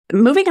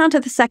moving on to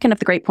the second of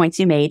the great points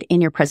you made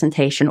in your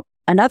presentation,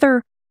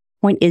 another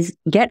point is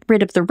get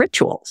rid of the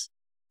rituals.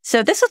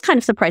 So this is kind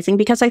of surprising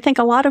because I think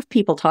a lot of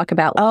people talk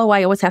about, oh,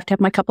 I always have to have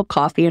my cup of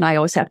coffee and I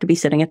always have to be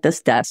sitting at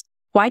this desk.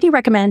 Why do you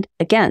recommend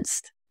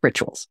against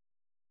rituals?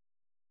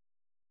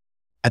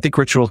 I think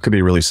ritual could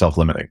be really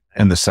self-limiting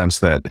in the sense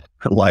that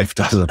life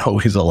doesn't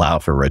always allow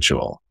for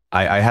ritual.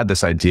 I had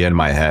this idea in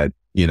my head,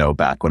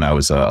 back when I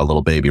was a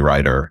little baby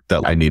writer,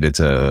 that I needed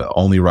to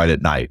only write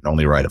at night,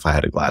 only write if I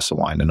had a glass of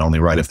wine, and only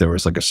write if there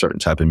was like a certain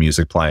type of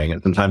music playing.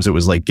 And sometimes it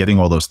was like getting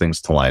all those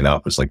things to line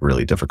up was like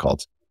really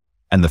difficult.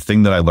 And the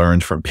thing that I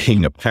learned from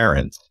being a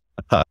parent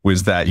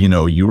was that,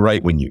 you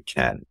write when you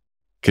can,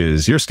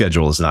 because your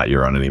schedule is not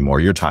your own anymore.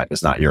 Your time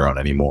is not your own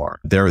anymore.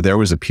 There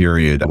was a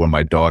period when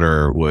my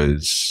daughter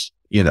was,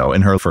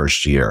 in her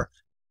first year,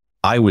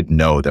 I would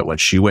know that when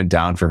she went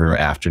down for her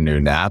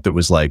afternoon nap, it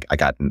was like, I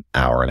got an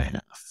hour and a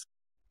half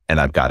and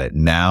I've got it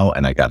now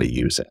and I got to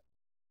use it,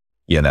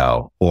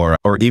 or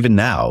even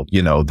now,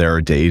 there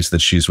are days that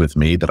she's with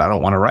me that I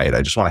don't want to write.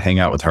 I just want to hang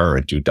out with her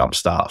and do dumb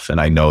stuff.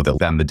 And I know that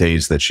then the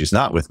days that she's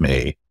not with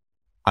me,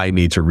 I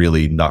need to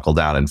really knuckle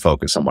down and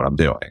focus on what I'm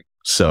doing.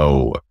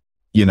 So,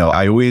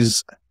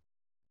 it's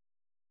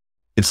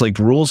like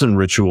rules and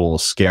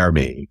rituals scare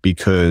me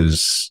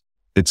because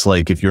it's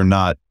like, if you're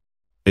not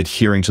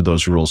adhering to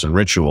those rules and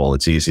ritual,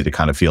 it's easy to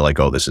kind of feel like,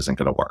 oh, this isn't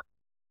going to work.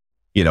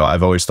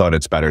 I've always thought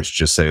it's better to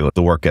just say,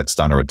 the work gets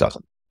done or it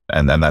doesn't.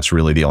 And then that's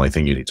really the only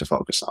thing you need to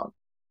focus on.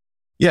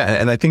 Yeah.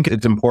 And I think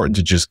it's important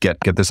to just get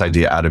this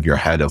idea out of your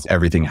head of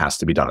everything has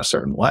to be done a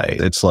certain way.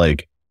 It's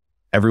like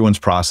everyone's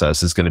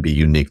process is going to be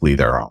uniquely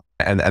their own.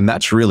 And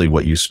that's really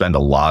what you spend a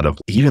lot of,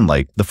 even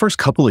like the first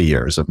couple of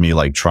years of me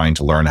like trying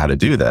to learn how to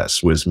do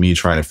this was me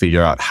trying to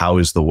figure out how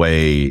is the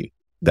way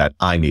that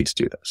I need to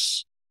do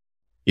this,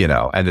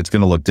 and it's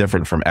going to look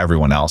different from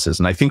everyone else's.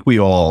 And I think we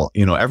all,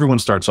 everyone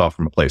starts off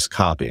from a place of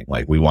copying.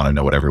 Like we want to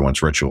know what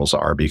everyone's rituals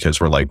are because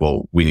we're like,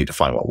 well, we need to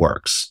find what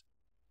works.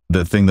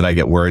 The thing that I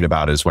get worried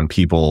about is when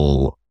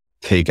people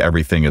take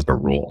everything as a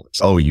rule.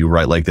 It's, oh, you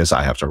write like this,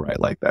 I have to write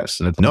like this.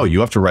 And it's, no,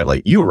 you have to write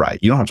like you write.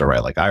 You don't have to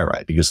write like I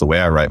write because the way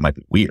I write might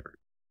be weird.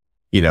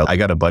 I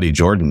got a buddy,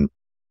 Jordan,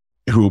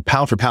 who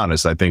pound for pound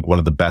is, I think, one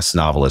of the best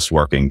novelists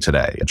working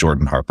today.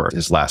 Jordan Harper.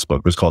 His last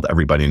book was called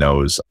Everybody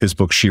Knows. His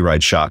book, She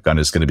Rides Shotgun,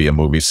 is going to be a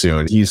movie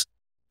soon. He's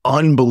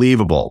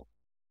unbelievable.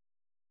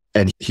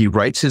 And he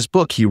writes his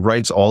book. He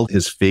writes all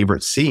his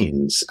favorite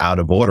scenes out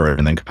of order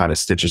and then kind of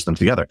stitches them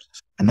together.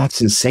 And that's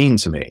insane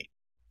to me.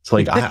 It's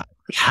like,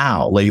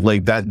 how?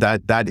 Like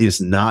that is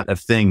not a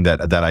thing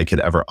that I could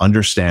ever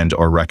understand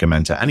or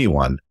recommend to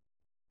anyone.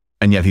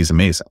 And yet he's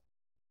amazing.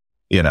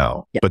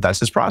 But that's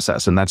his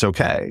process and that's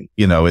okay.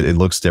 It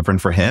looks different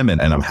for him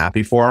and I'm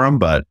happy for him.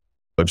 But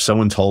if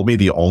someone told me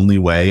the only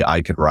way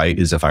I could write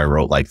is if I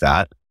wrote like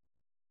that,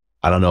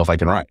 I don't know if I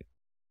can write.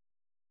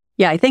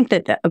 Yeah, I think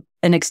that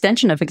an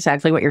extension of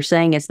exactly what you're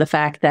saying is the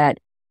fact that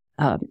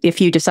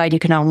if you decide you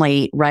can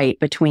only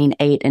write between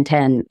 8 and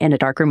 10 in a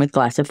dark room with a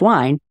glass of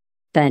wine,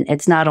 then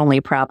it's not only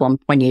a problem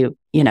when you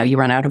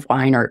run out of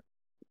wine or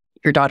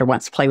your daughter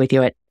wants to play with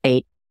you at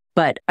 8,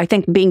 but I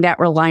think being that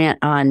reliant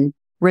on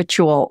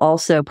ritual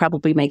also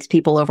probably makes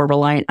people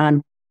over-reliant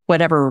on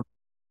whatever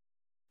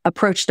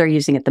approach they're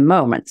using at the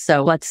moment.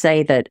 So let's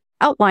say that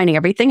outlining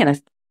everything in a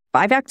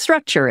 5-act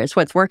structure is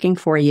what's working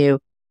for you.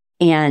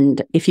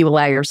 And if you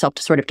allow yourself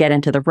to sort of get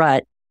into the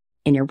rut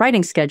in your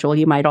writing schedule,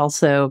 you might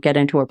also get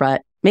into a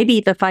rut. Maybe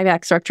the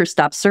 5-act structure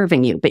stops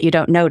serving you, but you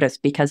don't notice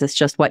because it's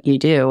just what you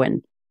do.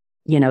 And,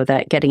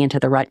 that getting into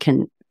the rut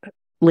can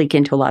leak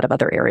into a lot of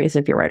other areas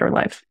of your writer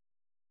life.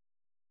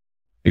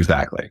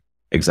 Exactly.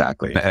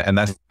 And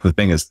that's the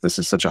thing is, this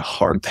is such a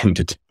hard thing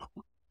to do.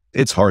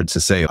 It's hard to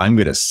say, I'm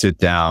going to sit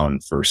down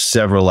for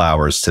several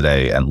hours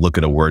today and look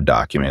at a Word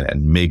document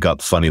and make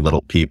up funny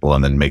little people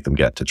and then make them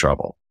get into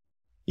trouble.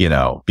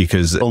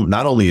 Because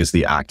not only is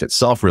the act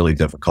itself really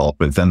difficult,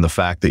 but then the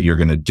fact that you're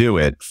going to do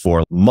it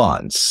for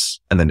months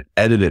and then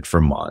edit it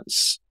for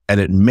months, and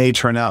it may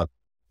turn out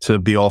to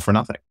be all for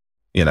nothing.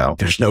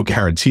 There's no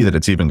guarantee that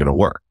it's even going to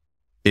work.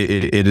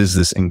 It is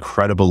this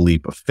incredible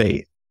leap of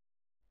faith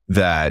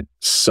that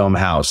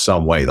somehow,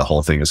 some way, the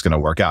whole thing is going to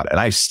work out. And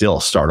I still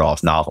start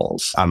off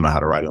novels. I don't know how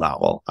to write a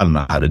novel. I don't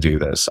know how to do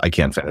this. I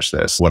can't finish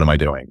this. What am I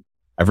doing?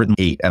 I've written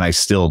 8 and I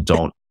still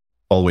don't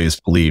always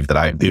believe that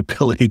I have the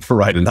ability to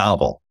write a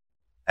novel.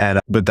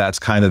 But that's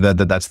kind of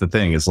that's the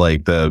thing is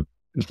like I'm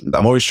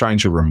always trying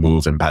to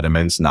remove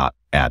impediments, not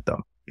add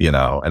them,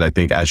 And I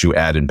think as you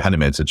add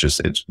impediments,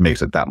 it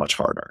makes it that much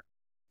harder.